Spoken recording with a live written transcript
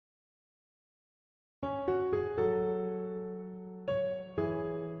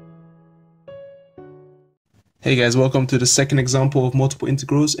Hey guys, welcome to the second example of multiple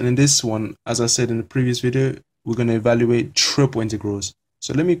integrals, and in this one, as I said in the previous video, we're going to evaluate triple integrals.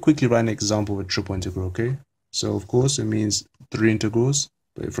 So let me quickly write an example of a triple integral, okay? So of course it means three integrals,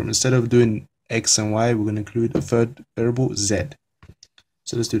 but instead of doing x and y, we're going to include a third variable, z.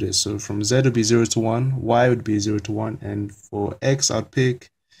 So let's do this. So from z would be 0 to 1, y would be 0 to 1, and for x I'll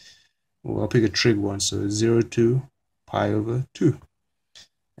pick a trig one, so 0 to pi over 2.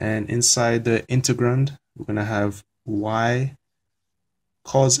 And inside the integrand, we're going to have y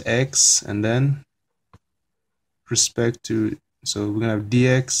cos x, and then respect to, so we're going to have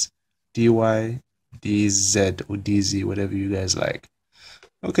dx, dy, dz, or dz, whatever you guys like.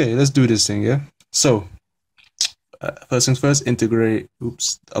 Okay, let's do this thing, yeah? So, first things first, integrate,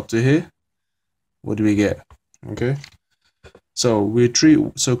 up to here. What do we get? Okay. So,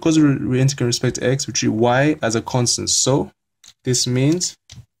 because we integrate respect to x, we treat y as a constant. So, this means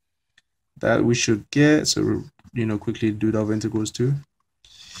that we should get, so quickly do the other integrals too.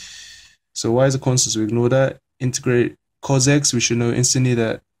 So y is a constant, so we ignore that. Integrate cos x, we should know instantly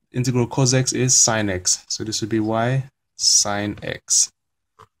that integral cos x is sine x. So this would be y sine x.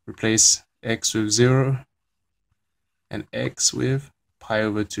 Replace x with 0 and x with pi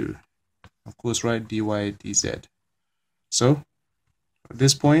over 2. Of course, right, dy dz. So at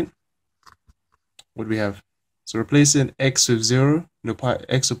this point, what do we have? So replacing x with 0,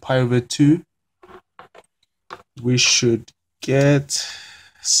 x with pi over 2, we should get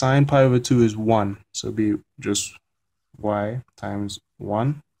sine pi over 2 is 1. So it'll be just y times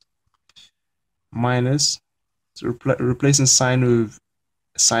 1 minus, so replacing sine with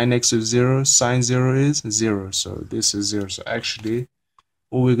sine x with 0, sine 0 is 0. So this is 0. So actually,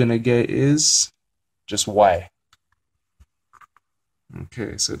 all we're going to get is just y.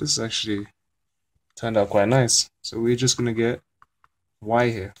 Okay, so this actually turned out quite nice. So we're just going to get y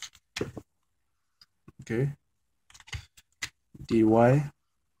here. Okay. dy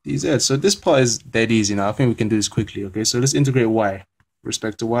dz. So this part is dead easy now. I think we can do this quickly. Okay, so let's integrate y. With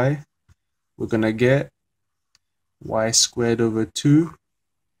respect to y, we're going to get y squared over 2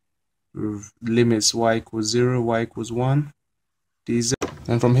 with limits y equals 0, y equals 1, dz.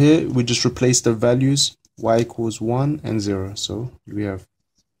 And from here, we just replace the values, y equals 1 and 0. So we have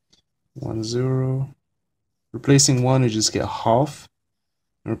 1, 0. Replacing 1, you just get half.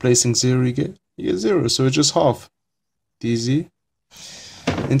 And replacing 0, you get 0. So it's just half. dz.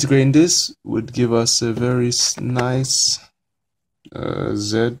 Integrating this would give us a very nice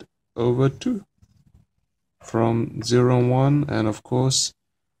z over 2 from 0 and 1, and of course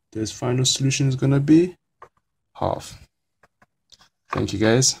this final solution is going to be half. Thank you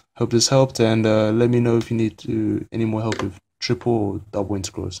guys, hope this helped, and let me know if you need any more help with triple or double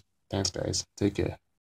integrals. Thanks guys, take care.